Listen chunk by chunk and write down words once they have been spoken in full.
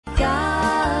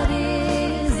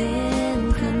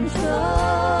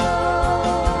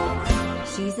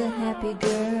happy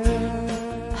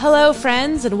girl. Hello,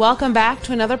 friends, and welcome back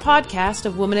to another podcast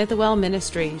of Woman at the Well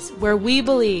Ministries, where we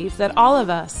believe that all of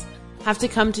us have to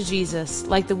come to Jesus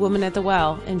like the woman at the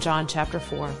well in John chapter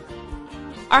 4.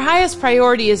 Our highest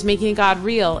priority is making God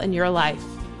real in your life.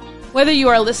 Whether you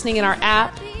are listening in our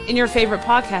app, in your favorite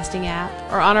podcasting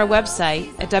app, or on our website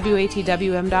at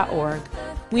watwm.org,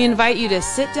 we invite you to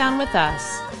sit down with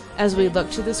us as we look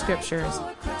to the scriptures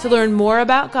to learn more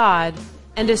about God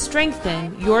and to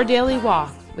strengthen your daily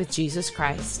walk with Jesus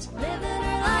Christ. Living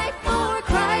her life for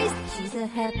Christ. She's a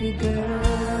happy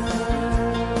girl.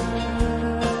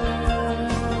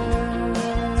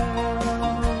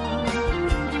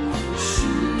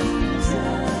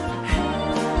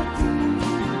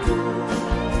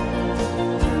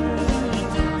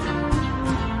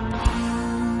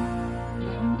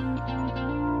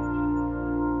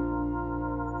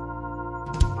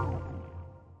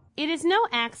 It is no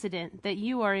accident that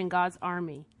you are in God's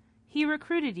army. He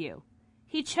recruited you.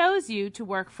 He chose you to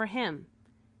work for Him.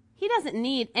 He doesn't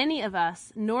need any of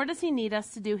us, nor does He need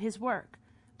us to do His work,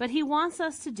 but He wants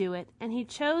us to do it, and He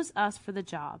chose us for the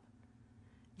job.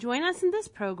 Join us in this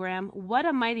program, What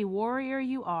a Mighty Warrior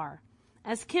You Are,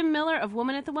 as Kim Miller of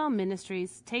Woman at the Well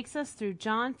Ministries takes us through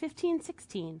John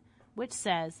 15:16, which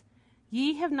says,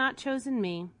 "Ye have not chosen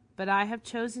me, but I have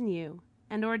chosen you,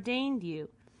 and ordained you,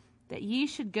 that ye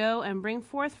should go and bring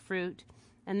forth fruit,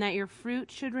 and that your fruit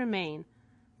should remain,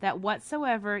 that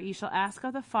whatsoever ye shall ask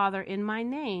of the Father in my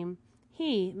name,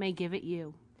 He may give it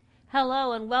you."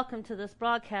 Hello and welcome to this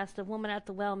broadcast of Woman at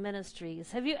the Well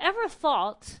Ministries. Have you ever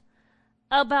thought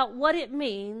about what it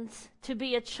means to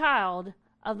be a child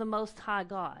of the Most High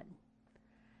God?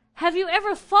 Have you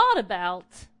ever thought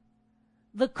about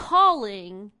the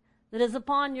calling that is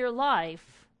upon your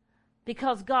life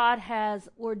because God has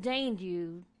ordained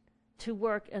you to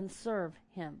work and serve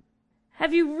Him?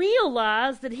 Have you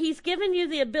realized that He's given you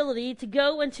the ability to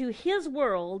go into His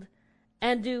world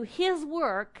and do His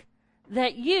work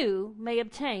that you may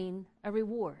obtain a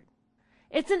reward?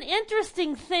 It's an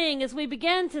interesting thing as we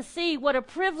begin to see what a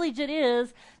privilege it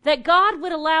is that God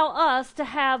would allow us to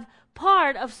have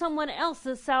part of someone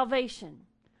else's salvation.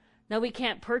 Now, we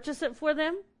can't purchase it for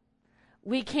them.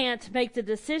 We can't make the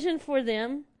decision for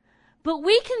them. But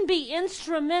we can be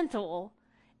instrumental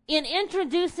in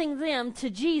introducing them to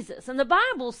Jesus. And the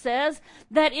Bible says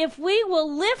that if we will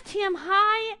lift Him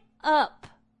high up,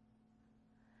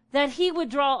 that He would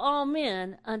draw all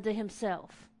men unto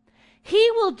Himself.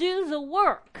 He will do the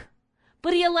work,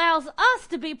 but He allows us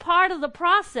to be part of the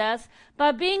process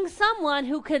by being someone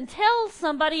who can tell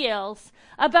somebody else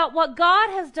about what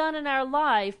God has done in our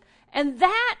life. And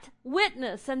that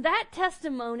witness and that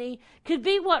testimony could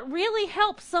be what really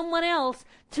helps someone else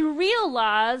to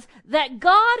realize that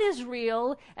God is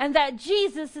real and that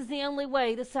Jesus is the only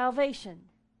way to salvation.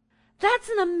 That's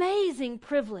an amazing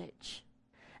privilege.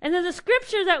 And in the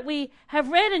scripture that we have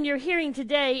read in your hearing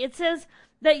today, it says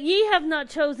that ye have not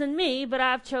chosen me, but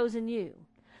I've chosen you.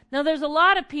 Now, there's a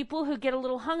lot of people who get a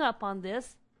little hung up on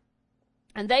this,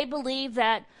 and they believe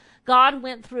that God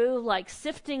went through like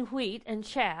sifting wheat and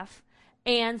chaff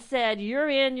and said, you're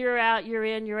in, you're out, you're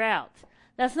in, you're out.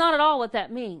 That's not at all what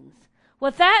that means.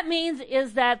 What that means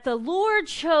is that the Lord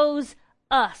chose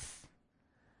us,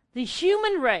 the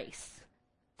human race,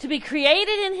 to be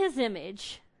created in His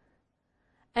image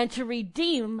and to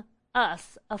redeem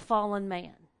us, a fallen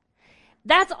man.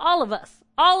 That's all of us,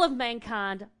 all of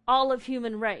mankind, all of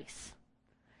human race.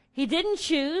 He didn't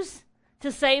choose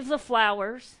to save the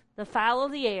flowers, the fowl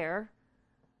of the air.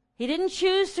 He didn't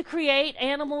choose to create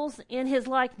animals in His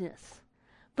likeness.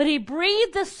 But He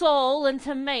breathed the soul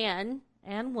into man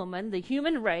and woman, the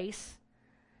human race.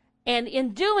 And in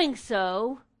doing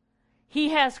so, He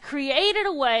has created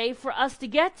a way for us to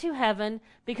get to heaven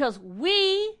because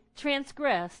we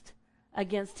transgressed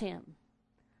against Him.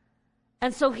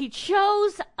 And so He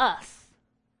chose us,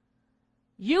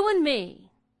 you and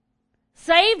me,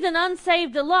 saved and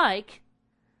unsaved alike,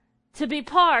 to be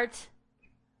part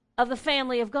of the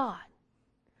family of God.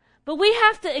 But we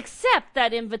have to accept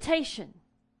that invitation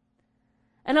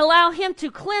and allow Him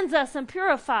to cleanse us and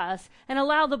purify us and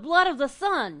allow the blood of the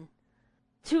Son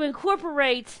to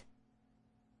incorporate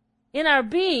in our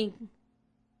being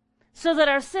so that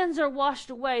our sins are washed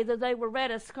away, that they were red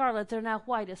as scarlet, they're now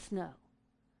white as snow.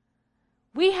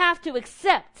 We have to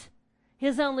accept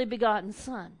His only begotten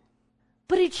Son.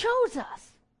 But He chose us.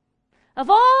 Of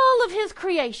all of His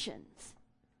creations,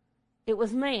 it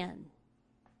was man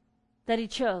that He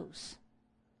chose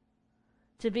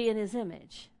to be in His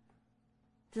image,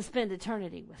 to spend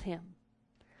eternity with Him.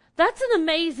 That's an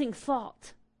amazing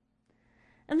thought.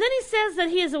 And then He says that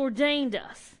He has ordained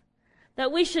us.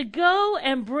 that we should go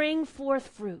and bring forth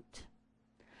fruit.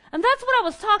 And that's what I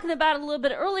was talking about a little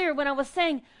bit earlier when I was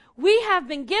saying we have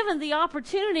been given the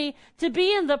opportunity to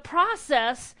be in the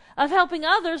process of helping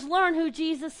others learn who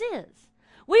Jesus is.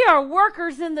 We are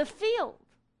workers in the field.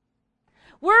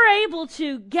 We're able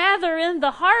to gather in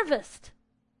the harvest.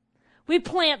 We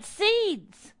plant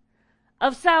seeds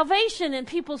of salvation in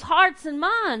people's hearts and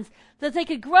minds that they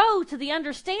could grow to the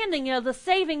understanding of the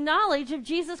saving knowledge of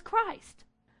Jesus Christ.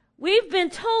 We've been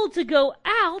told to go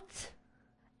out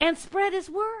and spread His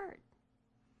word,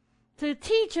 to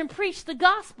teach and preach the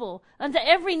gospel unto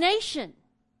every nation.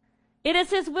 It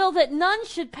is His will that none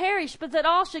should perish, but that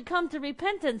all should come to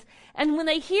repentance. And when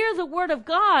they hear the word of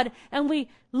God and we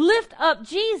lift up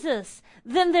Jesus,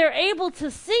 then they're able to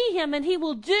see Him, and He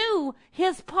will do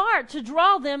His part to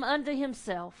draw them unto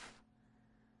Himself.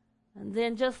 And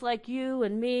then just like you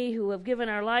and me who have given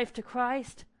our life to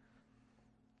Christ,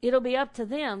 it'll be up to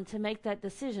them to make that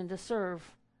decision to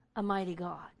serve a mighty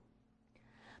God.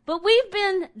 But we've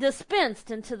been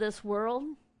dispensed into this world,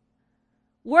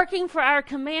 working for our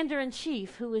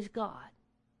commander-in-chief, who is God,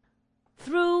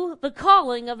 through the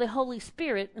calling of the Holy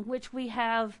Spirit, in which we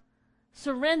have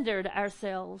surrendered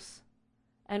ourselves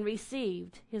and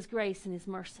received His grace and His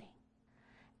mercy.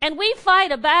 And we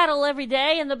fight a battle every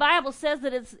day, and the Bible says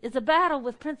that it's a battle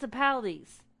with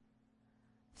principalities,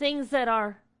 things that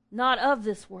are not of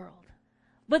this world.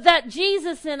 But that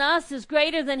Jesus in us is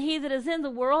greater than he that is in the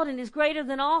world, and is greater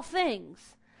than all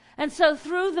things. And so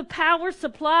through the power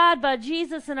supplied by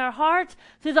Jesus in our heart,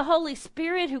 through the Holy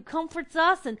Spirit who comforts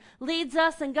us and leads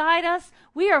us and guides us,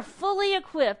 we are fully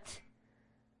equipped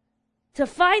to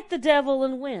fight the devil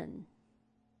and win.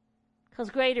 Because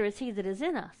greater is He that is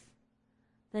in us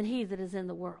than he that is in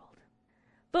the world.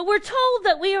 But we're told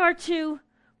that we are to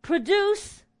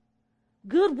produce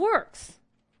good works,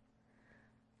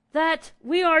 that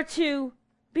we are to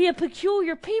be a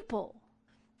peculiar people,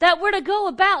 that we're to go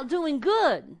about doing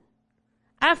good.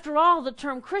 After all, the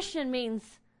term Christian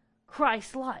means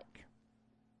Christ-like.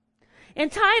 In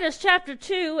Titus chapter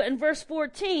 2 and verse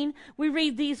 14, we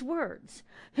read these words,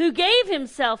 "Who gave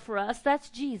Himself for us," that's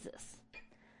Jesus,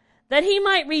 "that He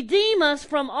might redeem us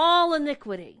from all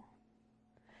iniquity,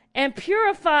 and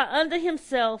purify unto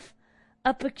Himself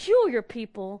a peculiar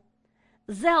people,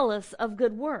 zealous of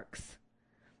good works."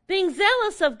 Being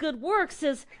zealous of good works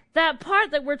is that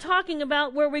part that we're talking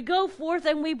about where we go forth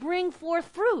and we bring forth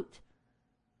fruit.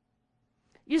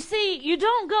 You see, you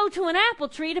don't go to an apple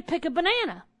tree to pick a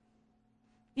banana.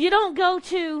 You don't go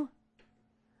to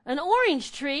an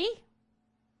orange tree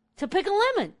to pick a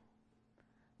lemon.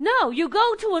 No, you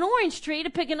go to an orange tree to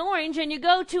pick an orange, and you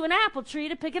go to an apple tree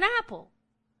to pick an apple.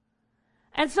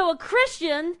 And so a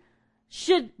Christian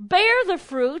should bear the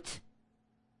fruit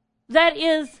that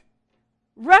is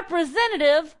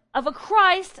representative of a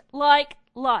Christ-like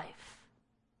life.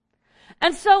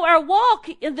 And so our walk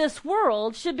in this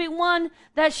world should be one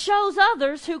that shows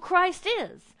others who Christ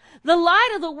is. The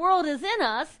light of the world is in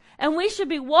us, and we should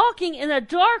be walking in a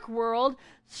dark world,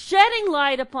 shedding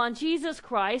light upon Jesus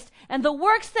Christ, and the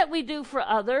works that we do for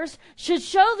others should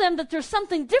show them that there's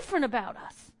something different about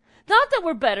us. Not that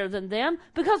we're better than them,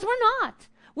 because we're not.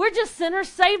 We're just sinners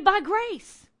saved by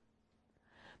grace.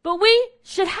 But we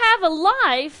should have a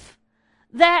life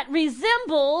that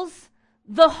resembles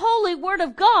the holy Word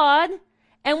of God,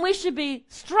 and we should be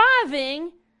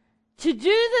striving to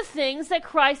do the things that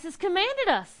Christ has commanded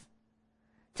us.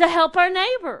 To help our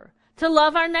neighbor, to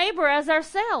love our neighbor as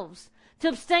ourselves, to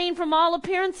abstain from all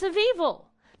appearance of evil,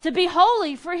 to be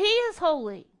holy for He is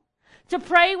holy, to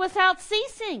pray without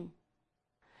ceasing.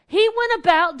 He went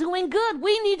about doing good.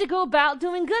 We need to go about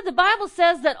doing good. The Bible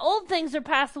says that old things are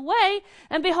passed away,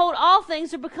 and behold, all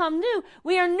things are become new.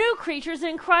 We are new creatures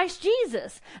in Christ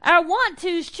Jesus. Our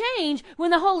want-tos change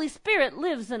when the Holy Spirit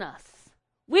lives in us.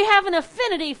 We have an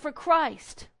affinity for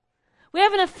Christ. We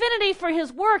have an affinity for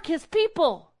His work, His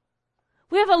people.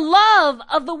 We have a love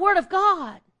of the Word of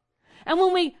God. And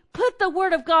when we put the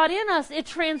Word of God in us, it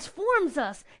transforms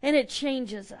us and it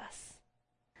changes us.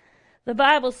 The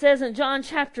Bible says in John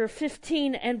chapter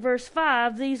 15 and verse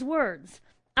 5 these words,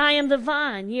 "I am the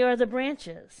vine, ye are the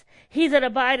branches. He that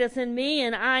abideth in me,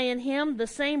 and I in him, the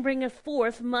same bringeth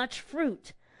forth much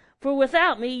fruit. For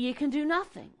without me ye can do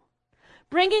nothing."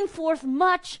 Bringing forth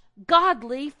much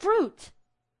godly fruit.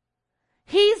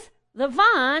 He's the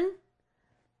vine.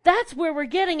 That's where we're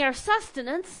getting our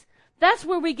sustenance. That's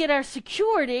where we get our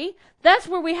security. That's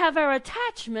where we have our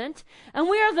attachment. And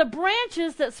we are the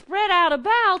branches that spread out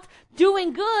about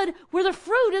doing good where the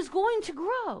fruit is going to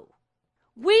grow.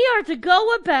 We are to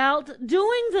go about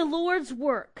doing the Lord's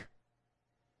work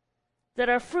that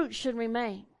our fruit should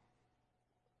remain.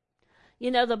 You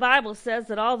know, the Bible says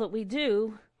that all that we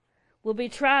do will be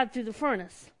tried through the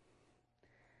furnace.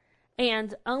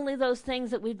 And only those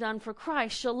things that we've done for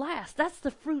Christ shall last. That's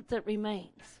the fruit that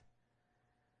remains.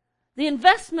 The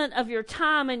investment of your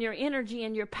time and your energy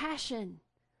and your passion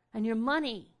and your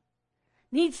money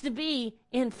needs to be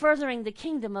in furthering the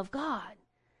kingdom of God,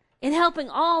 in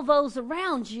helping all those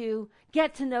around you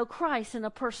get to know Christ in a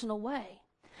personal way.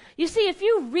 You see, if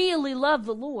you really love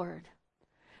the Lord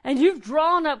and you've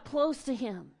drawn up close to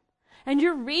Him and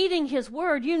you're reading His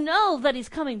Word, you know that He's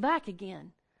coming back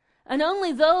again. And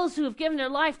only those who have given their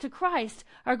life to Christ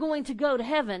are going to go to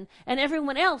heaven, and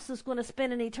everyone else is going to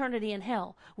spend an eternity in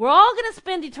hell. We're all going to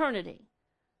spend eternity.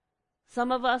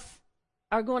 Some of us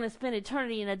are going to spend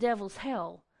eternity in a devil's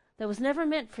hell that was never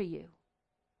meant for you.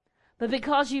 But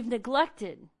because you've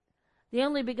neglected the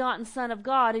only begotten Son of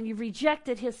God and you've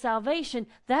rejected His salvation,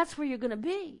 that's where you're going to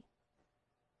be.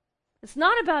 It's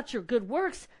not about your good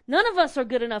works. None of us are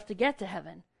good enough to get to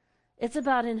heaven. It's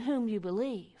about in whom you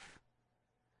believe.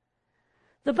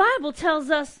 The Bible tells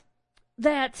us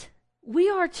that we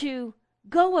are to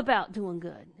go about doing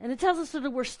good. And it tells us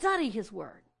that we're study His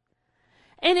Word.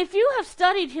 And if you have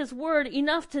studied His Word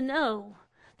enough to know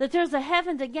that there's a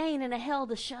heaven to gain and a hell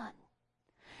to shun,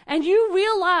 and you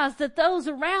realize that those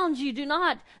around you do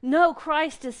not know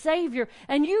Christ as Savior,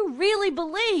 and you really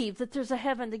believe that there's a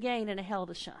heaven to gain and a hell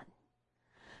to shun,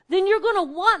 then you're going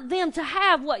to want them to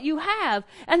have what you have,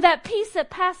 and that peace that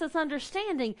passeth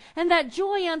understanding, and that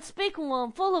joy unspeakable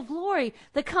and full of glory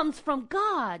that comes from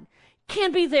God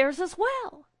can be theirs as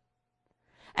well.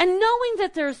 And knowing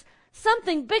that there's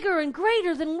something bigger and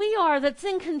greater than we are that's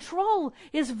in control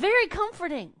is very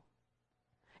comforting.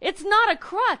 It's not a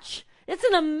crutch. It's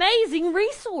an amazing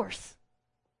resource.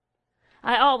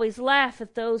 I always laugh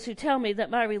at those who tell me that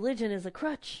my religion is a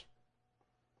crutch,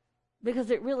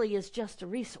 because it really is just a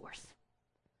resource.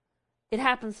 It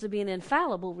happens to be an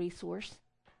infallible resource.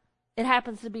 It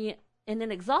happens to be an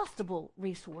inexhaustible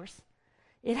resource.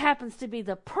 It happens to be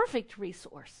the perfect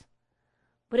resource.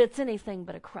 But it's anything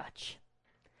but a crutch.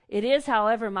 It is,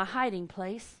 however, my hiding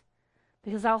place,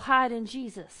 because I'll hide in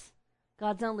Jesus,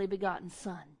 God's only begotten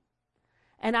Son.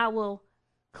 And I will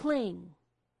cling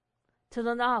to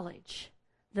the knowledge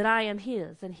that I am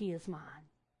His and He is mine.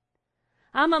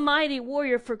 I'm a mighty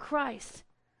warrior for Christ,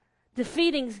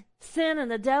 defeating sin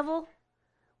and the devil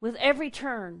with every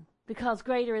turn, because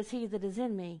greater is He that is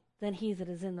in me than he that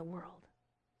is in the world.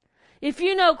 If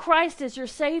you know Christ as your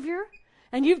Savior,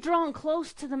 and you've drawn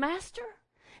close to the Master,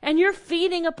 and you're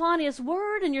feeding upon His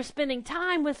Word, and you're spending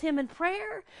time with Him in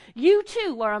prayer, you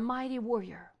too are a mighty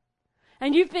warrior.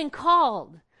 And you've been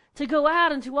called to go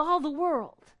out into all the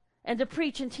world and to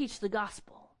preach and teach the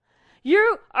gospel.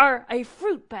 You are a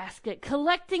fruit basket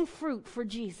collecting fruit for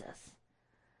Jesus.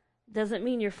 Doesn't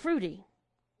mean you're fruity.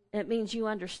 It means you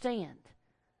understand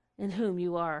in whom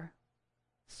you are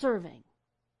serving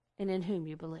and in whom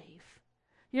you believe.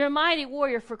 You're a mighty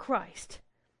warrior for Christ.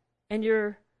 And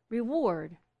your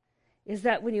reward is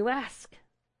that when you ask,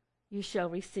 you shall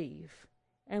receive.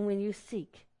 And when you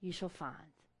seek, you shall find.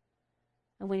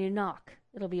 And when you knock,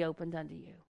 it'll be opened unto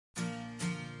you.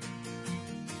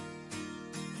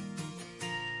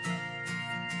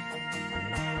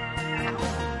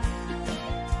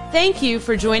 Thank you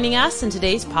for joining us in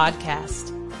today's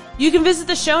podcast. You can visit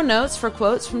the show notes for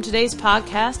quotes from today's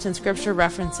podcast and scripture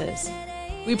references.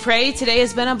 We pray today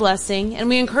has been a blessing, and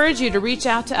we encourage you to reach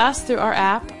out to us through our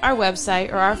app, our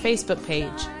website, or our Facebook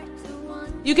page.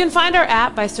 You can find our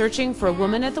app by searching for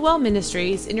Woman at the Well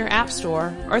Ministries in your app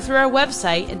store or through our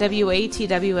website at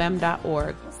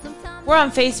watwm.org. We're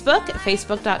on Facebook at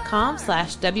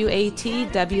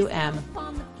facebook.com/watwm.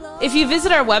 If you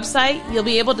visit our website, you'll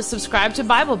be able to subscribe to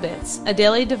Bible Bits, a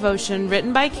daily devotion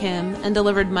written by Kim and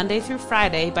delivered Monday through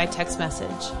Friday by text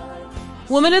message.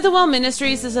 Woman at the Well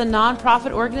Ministries is a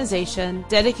non-profit organization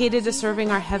dedicated to serving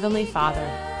our Heavenly Father,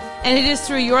 and it is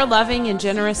through your loving and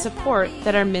generous support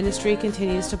that our ministry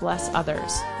continues to bless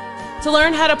others. To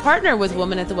learn how to partner with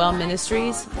Woman at the Well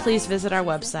Ministries, please visit our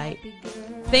website.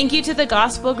 Thank you to the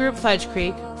gospel group Fudge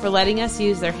Creek for letting us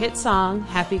use their hit song,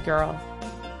 Happy Girl.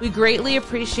 We greatly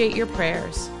appreciate your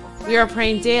prayers. We are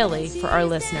praying daily for our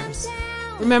listeners.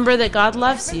 Remember that God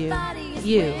loves you.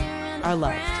 You are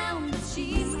loved.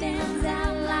 She stands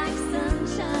out like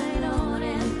sunshine on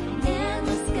an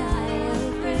endless sky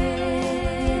of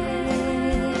gray.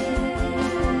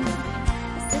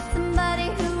 I said somebody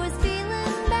who was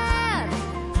feeling bad,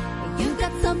 you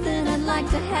got something I'd like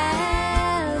to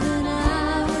have, and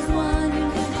I was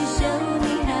wondering, could you show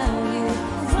me how you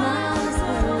smile this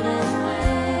world away?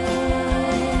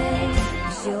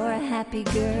 'Cause you're a happy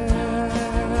girl.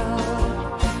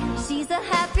 She's a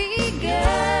happy girl.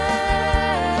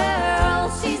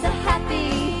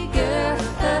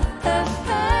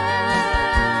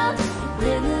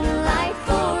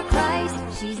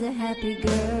 happy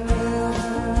girl.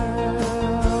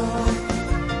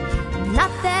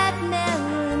 Not that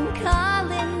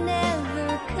melancholy never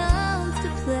comes to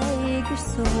plague her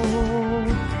soul.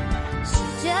 She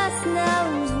just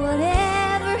knows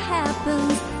whatever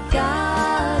happens,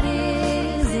 God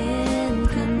is in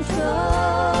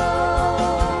control.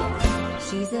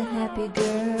 She's a happy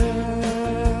girl.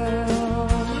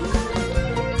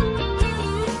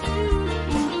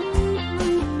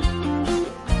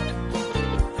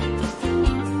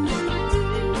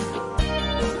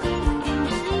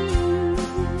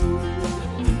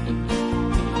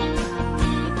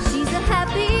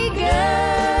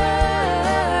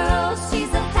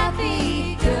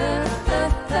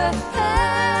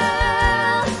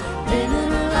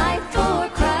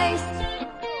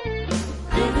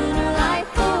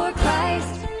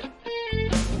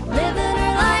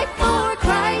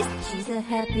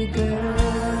 Happy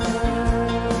girl.